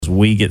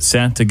we get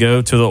set to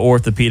go to the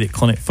Orthopedic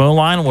Clinic phone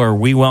line, where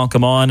we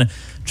welcome on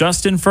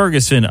Justin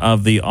Ferguson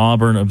of the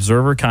Auburn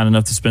Observer, kind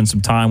enough to spend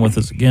some time with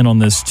us again on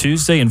this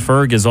Tuesday. And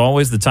Ferg, as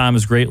always, the time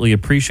is greatly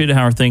appreciated.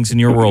 How are things in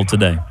your world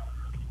today?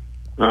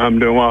 I'm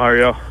doing well. How are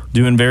y'all?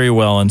 Doing very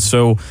well. And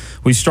so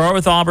we start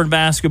with Auburn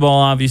basketball,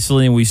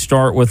 obviously, and we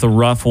start with a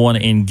rough one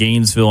in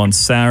Gainesville on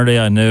Saturday.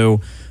 I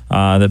know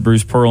that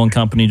Bruce Pearl and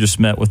company just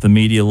met with the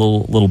media a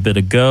little bit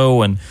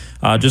ago. And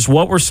just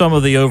what were some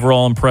of the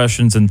overall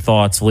impressions and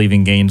thoughts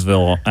leaving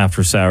Gainesville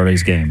after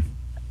Saturday's game?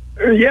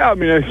 Yeah, I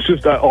mean, it's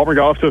just Auburn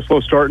got off to a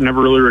slow start and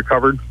never really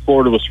recovered.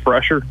 Florida was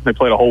fresher. They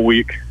played a whole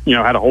week,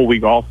 had a whole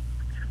week off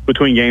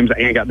between games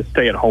and got to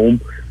stay at home,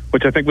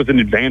 which I think was an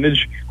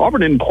advantage. Auburn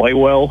didn't play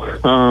well.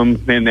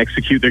 They didn't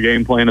execute their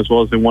game plan as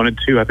well as they wanted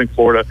to. I think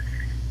Florida,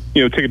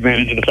 took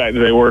advantage of the fact that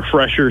they were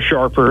fresher,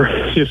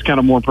 sharper, just kind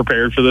of more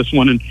prepared for this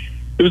one. And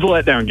it was a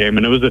letdown game,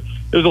 and it was a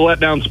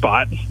letdown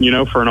spot,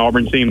 for an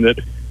Auburn team that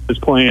is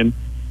playing.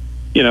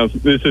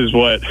 This is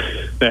what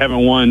they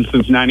haven't won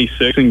since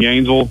 '96 in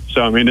Gainesville.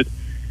 So I mean, it's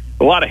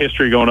a lot of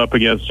history going up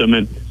against them,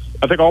 and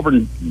I think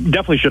Auburn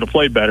definitely should have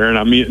played better. And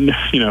I mean,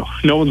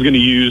 no one's going to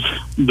use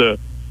the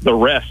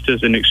rest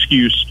as an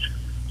excuse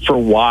for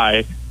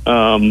why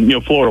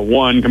Florida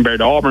won compared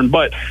to Auburn,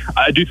 but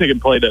I do think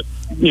it played a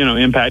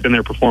impact in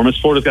their performance.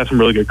 Florida's got some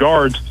really good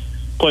guards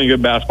playing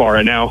good basketball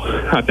right now.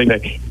 I think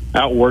they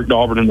outworked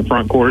Auburn in the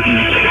front court, and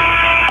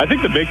I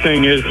think the big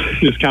thing is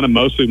kind of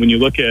mostly when you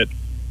look at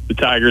the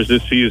Tigers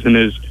this season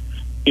is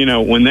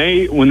when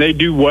they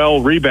do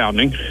well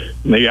rebounding,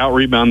 they out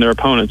rebound their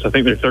opponents. I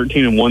think they're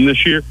 13-1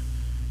 this year,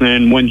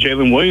 and when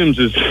Jalen Williams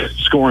is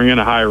scoring at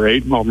a high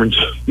rate, Auburn's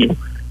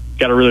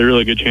got a really,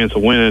 really good chance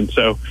of winning.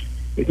 So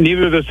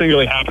neither of those things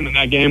really happened in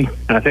that game,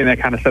 and I think that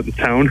kind of set the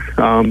tone.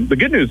 The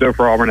good news, though,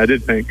 for Auburn, I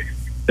did think,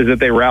 is that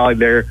they rallied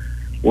there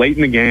late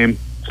in the game,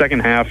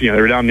 second half. They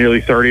were down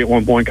nearly 30 at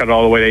one point, cut it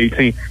all the way to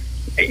 18.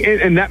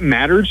 And that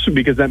matters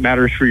because that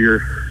matters for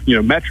your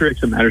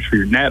metrics. It matters for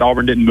your net.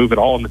 Auburn didn't move at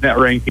all in the net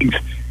rankings.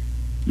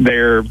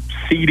 Their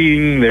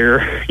seeding,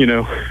 their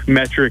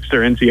metrics,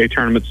 their NCAA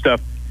tournament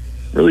stuff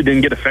really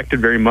didn't get affected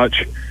very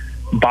much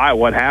by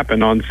what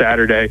happened on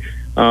Saturday.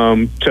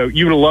 So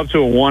you would have loved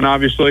to have won,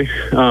 obviously.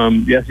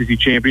 The SEC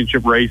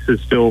championship race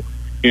is still,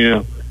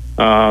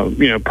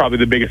 probably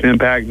the biggest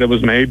impact that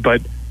was made.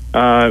 But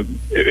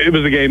it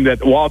was a game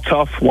that, while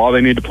tough, while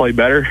they need to play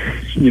better,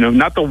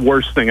 not the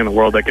worst thing in the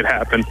world that could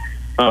happen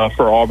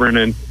for Auburn.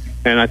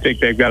 And I think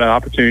they've got an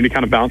opportunity to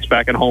kind of bounce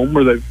back at home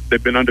where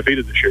they've been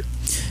undefeated this year.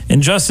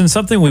 And, Justin,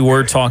 something we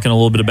were talking a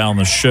little bit about on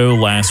the show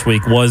last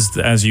week was,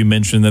 as you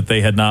mentioned, that they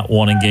had not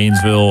won in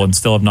Gainesville and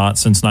still have not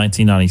since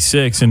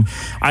 1996. And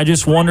I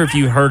just wonder if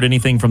you heard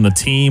anything from the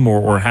team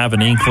or have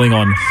an inkling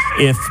on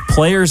if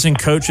players and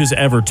coaches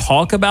ever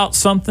talk about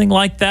something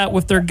like that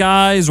with their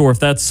guys, or if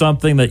that's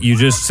something that you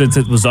just, since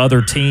it was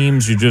other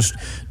teams, you just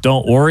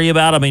don't worry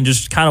about. I mean,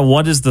 just kind of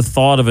what is the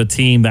thought of a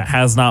team that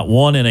has not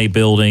won in a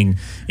building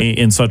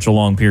in such a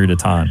long period of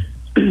time?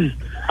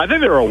 I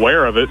think they're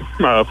aware of it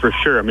for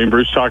sure. I mean,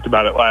 Bruce talked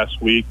about it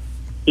last week,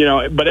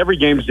 but every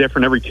game's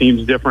different. Every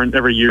team's different.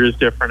 Every year is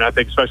different. I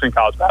think especially in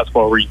college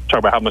basketball where you talk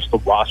about how much the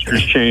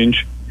rosters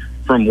change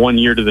from one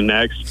year to the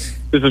next.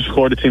 This is a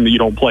Florida team that you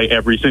don't play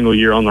every single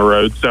year on the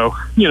road. So,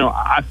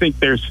 I think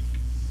there's,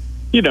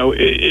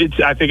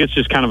 I think it's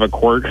just kind of a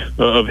quirk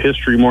of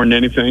history more than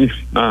anything.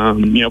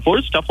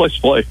 Florida's a tough place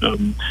to play.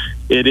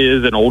 It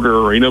is an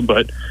older arena,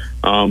 but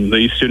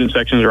the student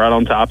sections are right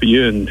on top of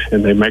you, and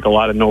they make a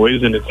lot of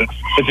noise, and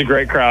it's a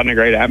great crowd and a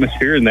great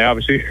atmosphere, and they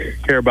obviously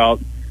care about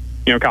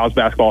college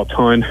basketball a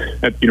ton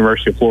at the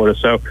University of Florida.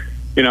 So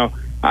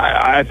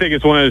I think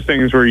it's one of those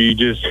things where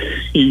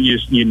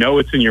you know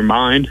it's in your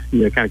mind,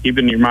 kind of keep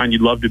it in your mind.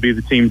 You'd love to be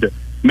the team to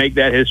make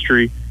that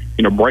history,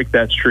 break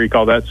that streak,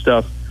 all that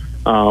stuff,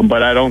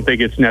 but I don't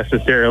think it's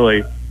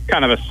necessarily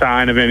kind of a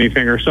sign of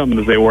anything or something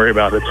that they worry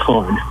about a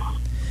ton.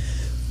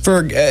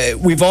 Ferg,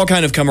 we've all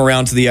kind of come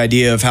around to the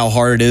idea of how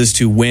hard it is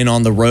to win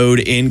on the road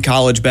in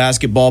college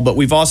basketball, but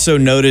we've also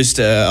noticed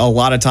a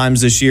lot of times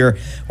this year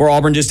where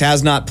Auburn just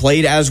has not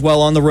played as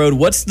well on the road.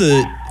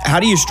 How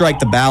do you strike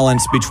the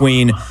balance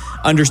between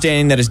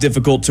understanding that it's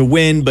difficult to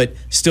win, but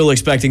still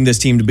expecting this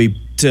team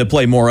to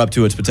play more up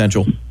to its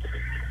potential?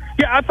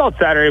 Yeah, I thought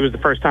Saturday was the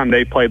first time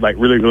they played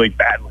really, really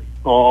badly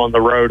on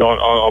the road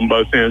on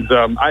both ends.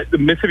 The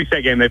Mississippi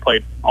State game, they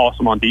played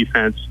awesome on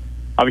defense.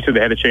 Obviously,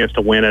 they had a chance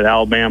to win at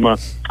Alabama.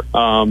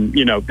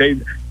 They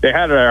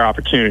had their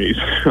opportunities.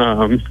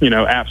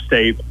 App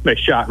State, they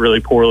shot really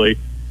poorly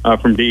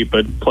from deep,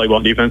 but played well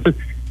defense.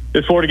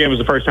 This Florida game was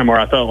the first time where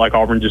I felt like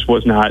Auburn just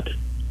was not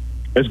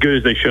as good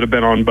as they should have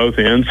been on both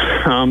ends.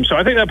 So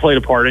I think that played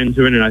a part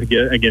into it, and I think,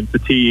 again,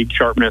 fatigue,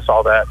 sharpness,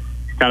 all that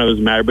kind of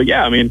doesn't matter. But,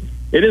 yeah, I mean,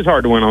 it is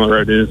hard to win on the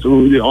road. It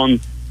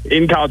is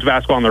in college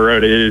basketball on the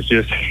road, it is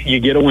just you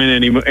get a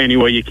win any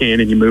way you can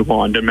and you move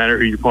on, no matter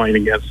who you're playing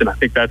against. And I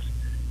think that's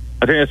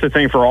the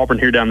thing for Auburn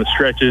here down the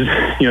stretches.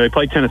 They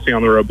play Tennessee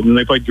on the road, but then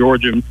they play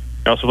Georgia. And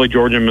they also play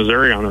Georgia and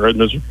Missouri on the road.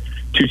 And those are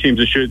two teams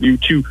that should do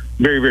two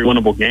very, very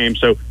winnable games.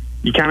 So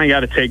you kind of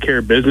got to take care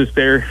of business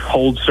there,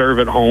 hold serve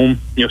at home,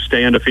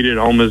 stay undefeated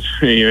at home as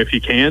if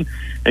you can,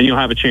 and you'll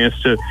have a chance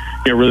to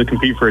really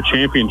compete for a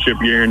championship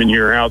year in and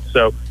year out.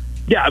 So,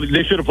 yeah,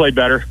 they should have played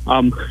better.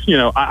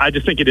 I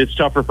just think it is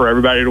tougher for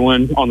everybody to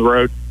win on the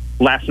road.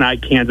 Last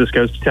night, Kansas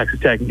goes to Texas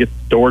Tech and gets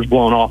the doors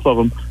blown off of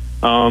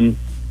them.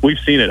 We've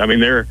seen it. I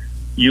mean,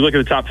 you look at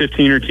the top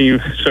 15 or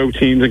teams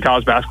in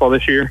college basketball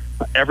this year,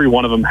 every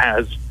one of them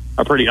has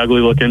a pretty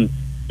ugly-looking,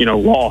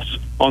 loss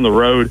on the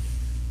road.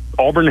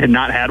 Auburn had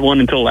not had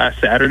one until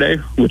last Saturday,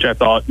 which I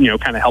thought,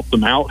 kind of helped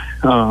them out.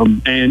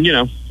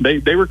 And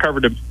they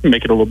recovered to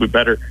make it a little bit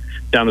better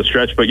down the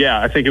stretch. But, yeah,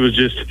 I think it was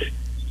just,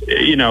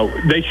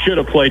 they should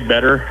have played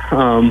better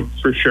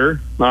for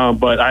sure.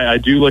 But I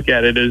do look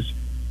at it as,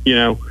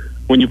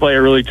 when you play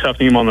a really tough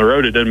team on the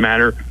road, it doesn't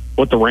matter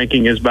what the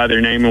ranking is by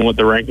their name and what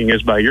the ranking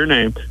is by your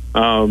name.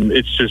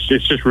 It's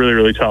just really,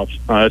 really tough.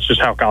 It's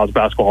just how college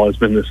basketball has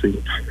been this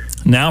season.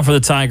 Now for the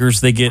Tigers,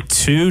 they get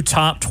 2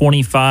 top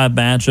 25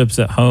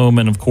 matchups at home,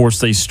 and of course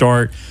they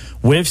start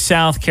with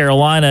South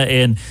Carolina.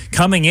 And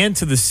coming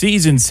into the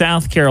season,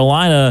 South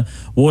Carolina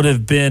would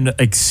have been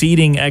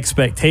exceeding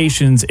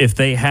expectations if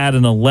they had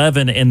an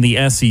 11 in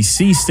the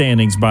SEC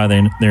standings by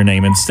their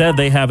name. Instead,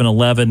 they have an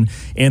 11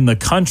 in the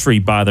country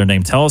by their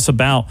name. Tell us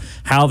about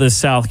how this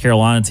South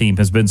Carolina team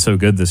has been so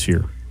good this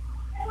year.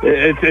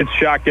 It's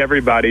shocked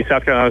everybody.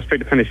 South Carolina was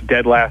picked to finish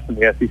dead last in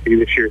the SEC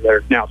this year.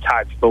 They're now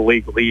tied for the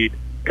league lead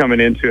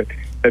coming into it.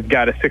 They've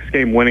got a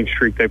 6-game winning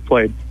streak. They've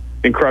played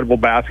incredible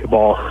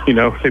basketball.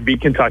 They beat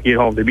Kentucky at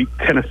home. They beat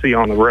Tennessee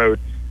on the road.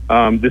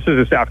 This is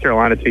a South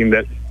Carolina team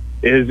that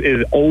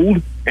is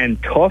old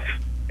and tough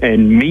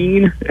and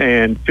mean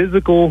and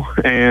physical.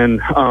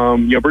 And,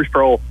 Bruce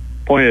Pearl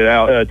pointed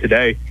out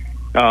today,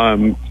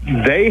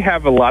 they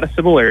have a lot of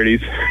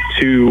similarities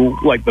to,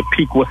 like, the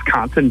peak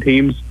Wisconsin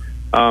teams.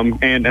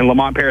 And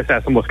Lamont Paris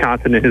has some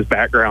Wisconsin in his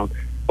background,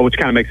 which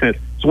kind of makes sense.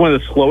 It's one of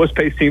the slowest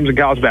paced teams in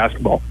college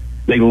basketball.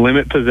 They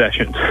limit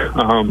possessions.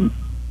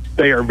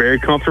 They are very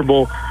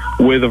comfortable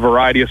with a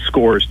variety of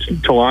scores.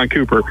 Talon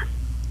Cooper,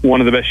 one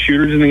of the best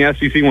shooters in the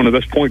SEC, one of the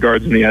best point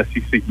guards in the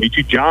SEC.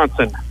 Michi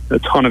Johnson, a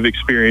ton of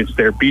experience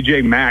there.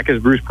 B.J. Mack,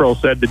 as Bruce Pearl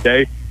said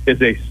today,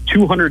 is a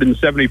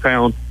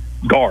 270-pound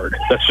guard.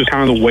 That's just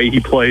kind of the way he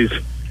plays.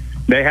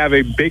 They have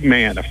a big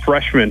man, a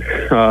freshman,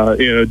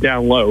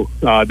 down low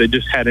that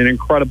just had an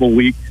incredible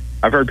week.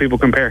 I've heard people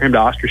compare him to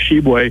Oscar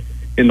Tshiebwe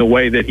in the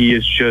way that he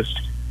is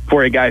just,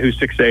 for a guy who's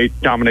 6'8",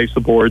 dominates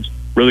the boards,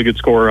 really good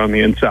scorer on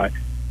the inside.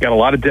 Got a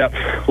lot of depth,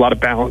 a lot of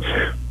balance,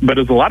 but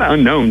there's a lot of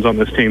unknowns on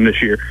this team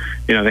this year.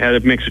 They had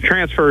a mix of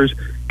transfers,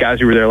 guys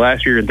who were there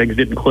last year, and things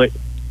didn't click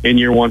in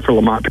year one for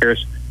Lamont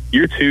Paris.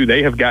 Year two,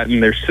 they have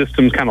gotten their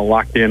systems kind of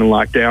locked in and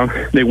locked down.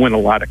 They win a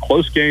lot of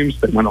close games.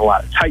 They win a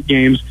lot of tight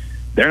games.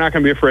 They're not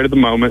going to be afraid of the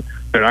moment.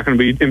 They're not going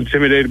to be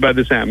intimidated by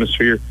this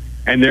atmosphere,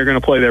 and they're going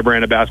to play their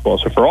brand of basketball.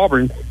 So for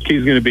Auburn, key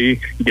is going to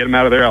be get them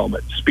out of their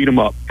element, speed them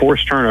up,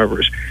 force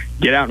turnovers,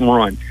 get out and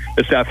run.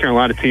 The South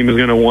Carolina team is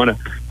going to want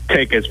to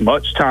take as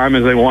much time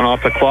as they want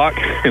off the clock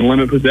and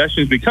limit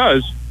possessions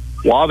because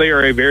while they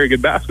are a very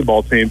good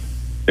basketball team,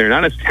 they're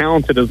not as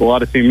talented as a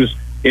lot of teams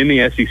in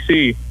the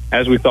SEC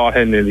as we thought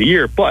heading into the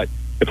year. But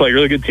they play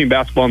really good team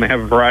basketball and they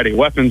have a variety of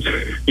weapons.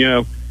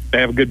 They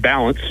have a good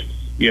balance.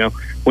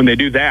 When they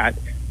do that,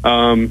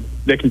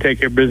 they can take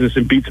care of business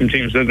and beat some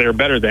teams that they're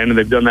better than, and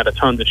they've done that a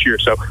ton this year.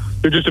 So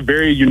they're just a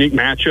very unique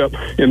matchup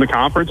in the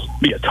conference.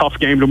 Be a tough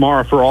game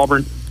tomorrow for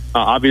Auburn.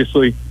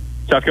 Obviously,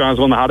 South Carolina's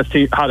one of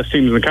the hottest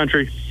teams in the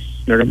country.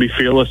 They're going to be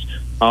fearless.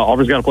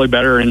 Auburn's got to play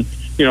better and,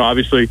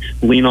 obviously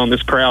lean on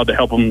this crowd to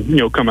help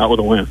them, come out with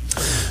a win.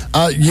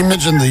 You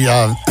mentioned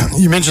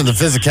the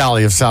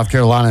physicality of South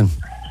Carolina.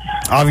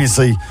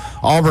 Obviously,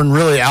 Auburn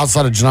really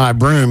outside of Janai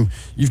Broome,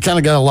 you've kind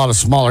of got a lot of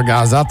smaller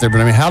guys out there.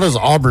 But, how does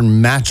Auburn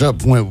match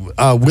up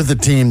with a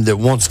team that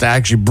wants to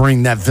actually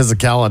bring that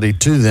physicality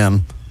to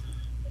them?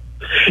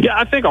 Yeah,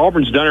 I think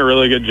Auburn's done a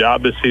really good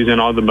job this season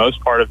on the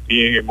most part of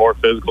being a more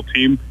physical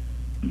team.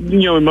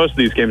 In most of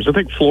these games, I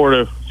think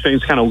Florida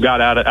things kind of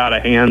got out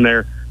of hand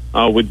there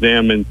with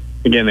them, and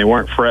again, they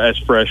weren't as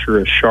fresh or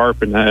as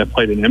sharp, and that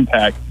played an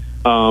impact.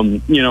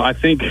 I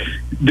think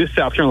this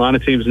South Carolina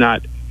team's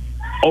not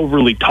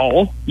overly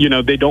tall.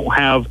 They don't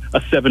have a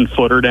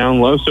 7-footer down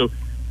low, so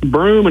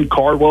Broome and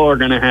Cardwell are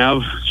going to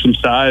have some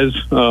size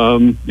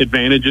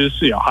advantages.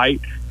 Height.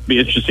 Be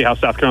interesting to see how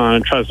South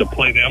Carolina tries to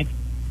play them.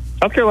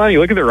 South Carolina, you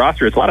look at their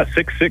roster; it's a lot of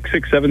 6'6",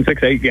 6'7",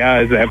 6'8"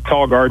 guys that have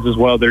tall guards as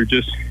well. They're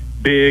just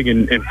big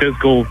and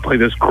physical, play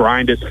this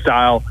grinded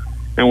style,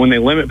 and when they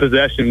limit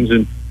possessions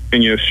and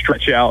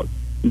stretch out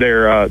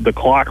their the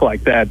clock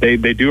like that, they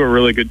do a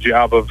really good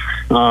job of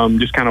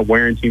just kind of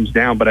wearing teams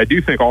down. But I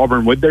do think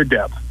Auburn, with their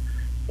depth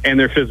and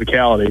their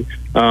physicality,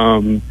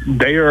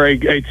 they are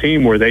a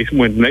team where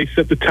when they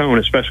set the tone,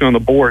 especially on the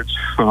boards,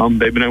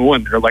 they've been able to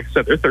win. They're, like I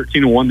said, they're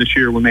 13-1 this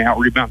year when they out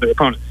rebound their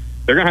opponent.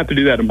 They're going to have to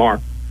do that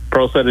tomorrow.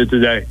 Pearl said it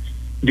today.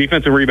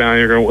 Defensive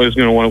rebounding is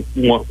going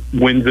to want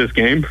wins this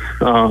game.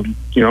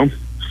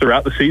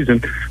 Throughout the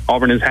season,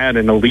 Auburn has had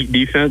an elite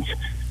defense,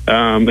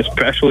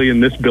 especially in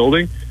this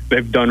building.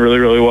 they've done really,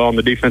 really well on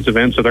the defensive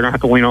end, so they're going to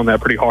have to lean on that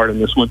pretty hard in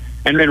this one,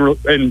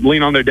 and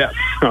lean on their depth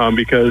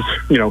because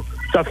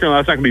South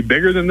Carolina's not going to be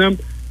bigger than them.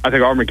 I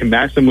think Auburn can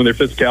match them with their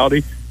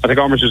physicality. I think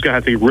Auburn's just going to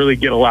have to really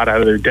get a lot out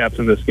of their depth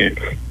in this game.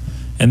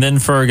 And then,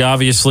 Ferg,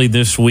 obviously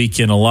this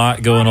weekend, a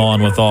lot going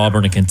on with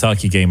Auburn and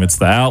Kentucky game. It's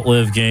the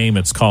Outlive game.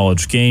 It's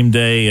College Game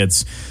Day.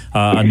 It's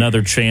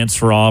another chance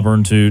for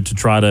Auburn to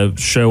try to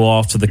show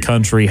off to the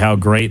country how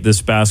great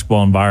this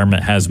basketball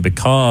environment has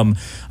become.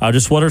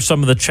 Just what are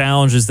some of the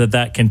challenges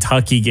that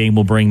Kentucky game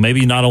will bring,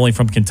 maybe not only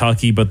from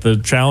Kentucky, but the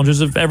challenges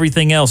of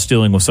everything else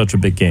dealing with such a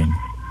big game?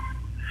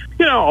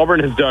 Auburn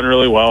has done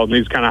really well in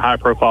these kind of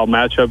high-profile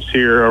matchups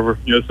here.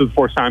 This is the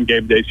fourth time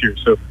game days here,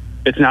 so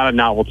it's not a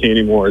novelty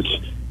anymore. It's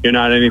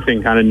not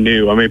anything kind of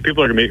new. I mean,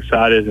 people are going to be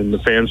excited and the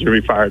fans are going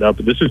to be fired up.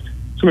 But this is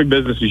something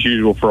business as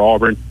usual for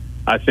Auburn,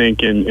 I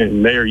think,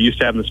 and they are used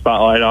to having the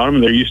spotlight on them.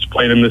 And they're used to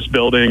playing in this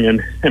building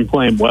and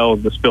playing well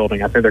in this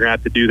building. I think they're going to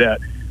have to do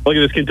that. Look at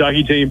this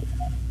Kentucky team.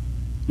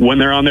 When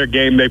they're on their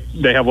game,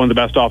 they have one of the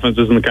best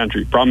offenses in the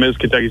country. Problem is,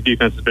 Kentucky's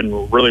defense has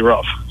been really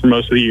rough for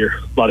most of the year.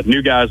 A lot of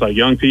new guys, a lot of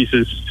young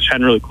pieces, just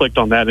hadn't really clicked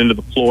on that end of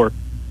the floor.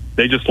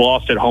 They just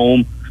lost at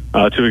home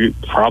to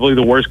probably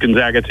the worst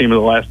Gonzaga team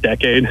of the last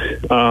decade.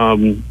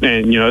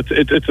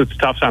 It's a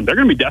tough time. They're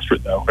going to be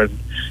desperate, though. And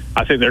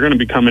I think they're going to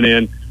be coming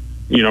in,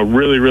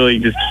 really, really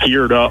just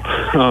geared up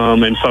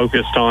and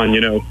focused on,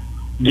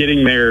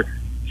 getting their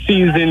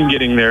season,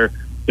 getting their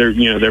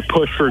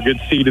push for a good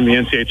seed in the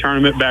NCAA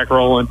tournament back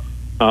rolling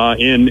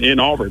in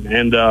Auburn.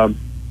 And,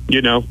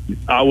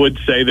 I would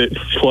say that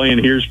playing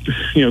here is,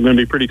 going to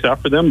be pretty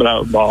tough for them. But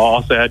I'll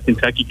also add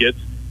Kentucky gets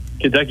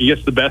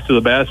the best of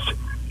the best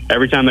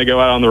every time they go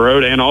out on the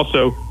road. And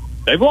also,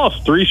 they've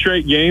lost 3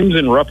 straight games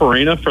in Rupp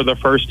Arena for the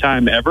first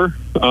time ever.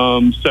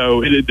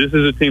 This is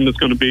a team that's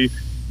going to be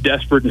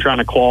desperate and trying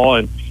to claw.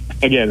 And,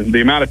 again,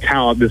 the amount of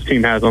talent this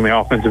team has on the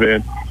offensive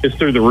end is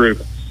through the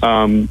roof.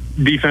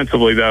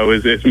 Defensively, though,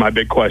 is my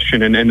big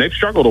question. And they've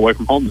struggled away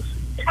from home this season.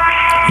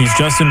 He's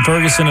Justin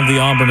Ferguson of the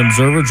Auburn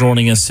Observer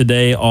joining us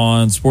today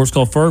on Sports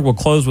Call Ferg. We'll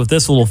close with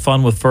this, a little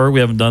fun with Ferg. We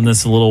haven't done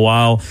this in a little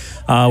while.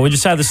 We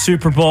just had the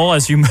Super Bowl,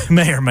 as you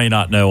may or may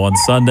not know, on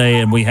Sunday,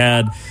 and we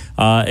had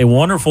a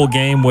wonderful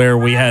game where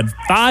we had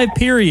 5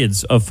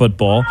 periods of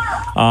football.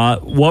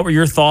 What were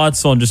your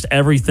thoughts on just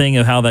everything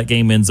of how that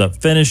game ends up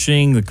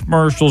finishing, the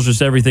commercials,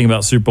 just everything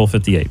about Super Bowl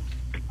 58?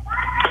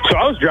 So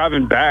I was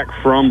driving back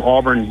from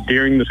Auburn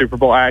during the Super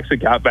Bowl. I actually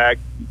got back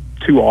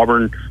to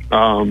Auburn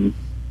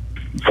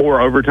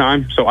for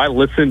overtime, so I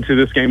listened to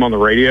this game on the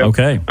radio.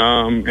 Okay.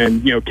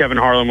 And Kevin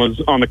Harlan was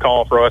on the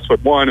call for us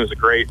with one. It was a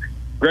great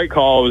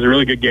call. It was a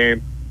really good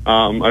game.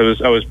 I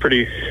was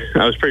pretty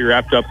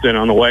wrapped up then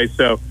on the way.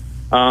 So,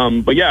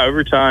 but yeah,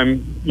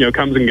 overtime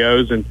comes and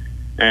goes,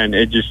 and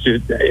it just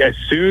as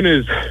soon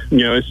as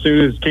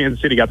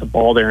Kansas City got the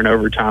ball there in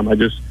overtime,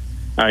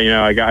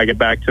 I get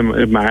back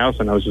to my house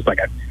and I was just like,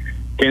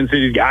 Kansas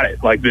City's got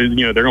it. Like they're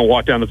going to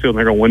walk down the field and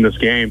they're going to win this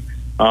game.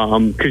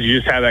 Because you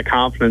just have that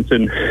confidence,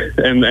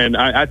 and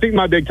I think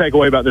my big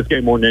takeaway about this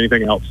game more than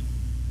anything else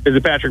is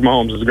that Patrick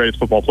Mahomes is the greatest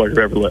football player who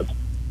ever lived.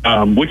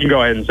 We can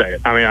go ahead and say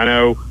it. I mean, I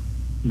know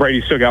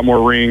Brady's still got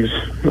more rings,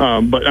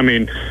 but I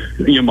mean,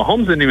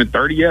 Mahomes isn't even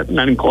 30 yet,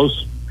 not even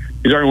close.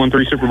 He's already won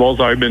 3 Super Bowls.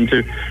 Already been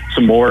to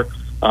some more.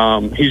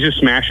 He's just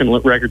smashing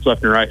records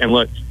left and right. And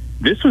look,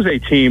 this was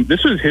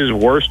his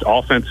worst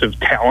offensive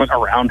talent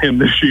around him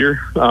this year.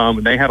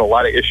 And they had a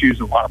lot of issues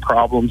and a lot of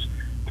problems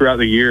throughout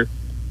the year,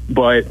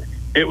 but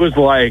it was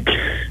like,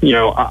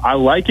 I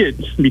like it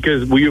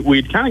because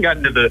we'd kind of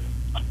gotten to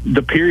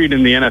the period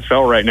in the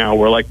NFL right now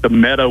where like the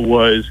meta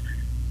was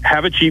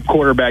have a cheap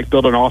quarterback,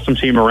 build an awesome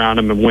team around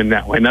him and win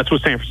that way. And that's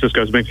what San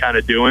Francisco's been kind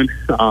of doing.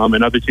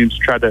 And other teams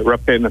tried to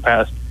replicate in the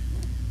past.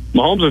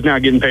 Mahomes is now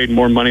getting paid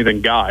more money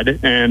than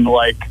God. And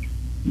like,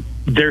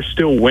 they're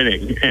still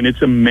winning. And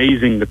it's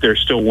amazing that they're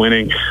still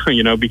winning,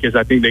 because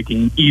I think they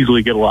can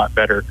easily get a lot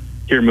better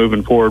here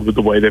moving forward with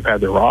the way they've had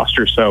their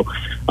roster. So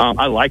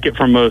I like it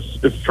from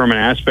an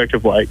aspect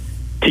of like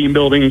team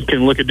building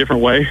can look a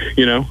different way.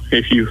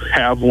 If you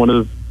have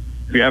an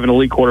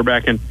elite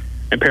quarterback and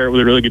pair it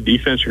with a really good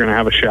defense, you're going to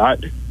have a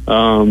shot. It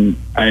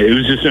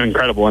was just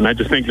incredible. And I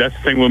just think that's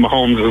the thing with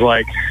Mahomes is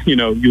like, you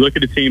look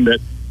at a team that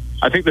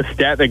I think the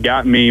stat that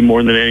got me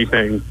more than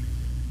anything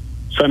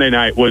Sunday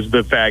night was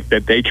the fact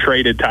that they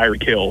traded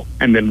Tyreek Hill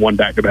and then won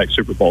back-to-back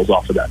Super Bowls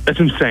off of that. That's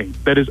insane.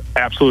 That is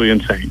absolutely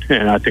insane.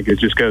 And I think it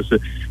just goes to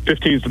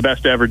 15 is the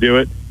best to ever do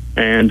it.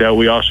 And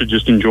we all should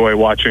just enjoy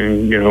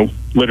watching,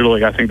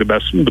 literally, I think the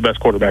best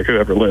quarterback who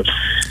ever lived.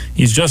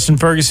 He's Justin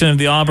Ferguson of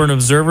the Auburn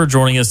Observer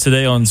joining us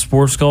today on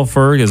Sports Call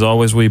Ferg. As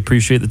always, we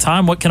appreciate the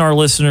time. What can our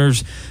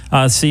listeners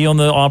see on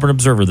the Auburn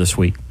Observer this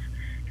week?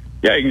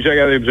 Yeah, you can check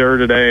out the Observer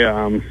today.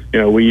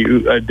 We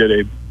did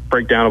a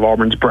breakdown of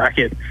Auburn's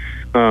bracket.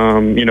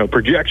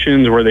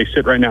 Projections where they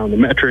sit right now in the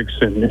metrics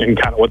and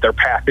kind of what their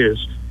path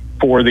is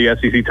for the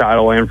SEC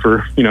title and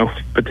for,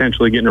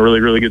 potentially getting a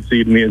really, really good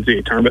seed in the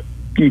NCAA tournament.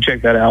 You can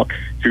check that out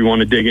if you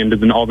want to dig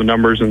into all the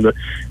numbers and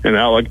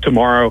like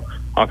tomorrow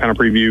I'll kind of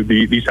preview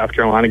the South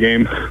Carolina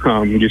game,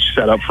 get you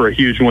set up for a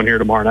huge one here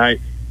tomorrow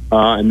night.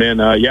 And then,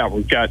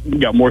 we've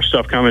got more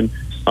stuff coming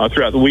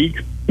throughout the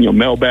week.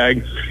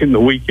 Mailbag in the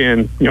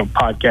weekend,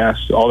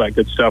 podcasts, all that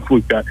good stuff.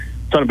 We've got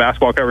a ton of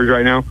basketball coverage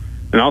right now.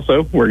 And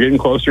also, we're getting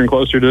closer and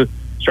closer to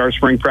start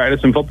spring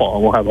practice in football,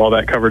 and we'll have all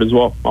that covered as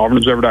well.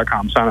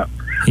 AuburnObserver.com. Sign up.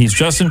 He's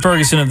Justin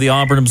Ferguson of the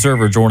Auburn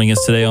Observer joining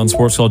us today on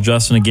Sports Call.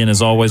 Justin, again,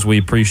 as always, we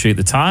appreciate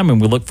the time,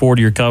 and we look forward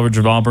to your coverage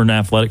of Auburn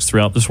athletics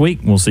throughout this week.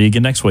 We'll see you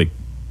again next week.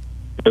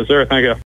 Yes, sir. Thank you.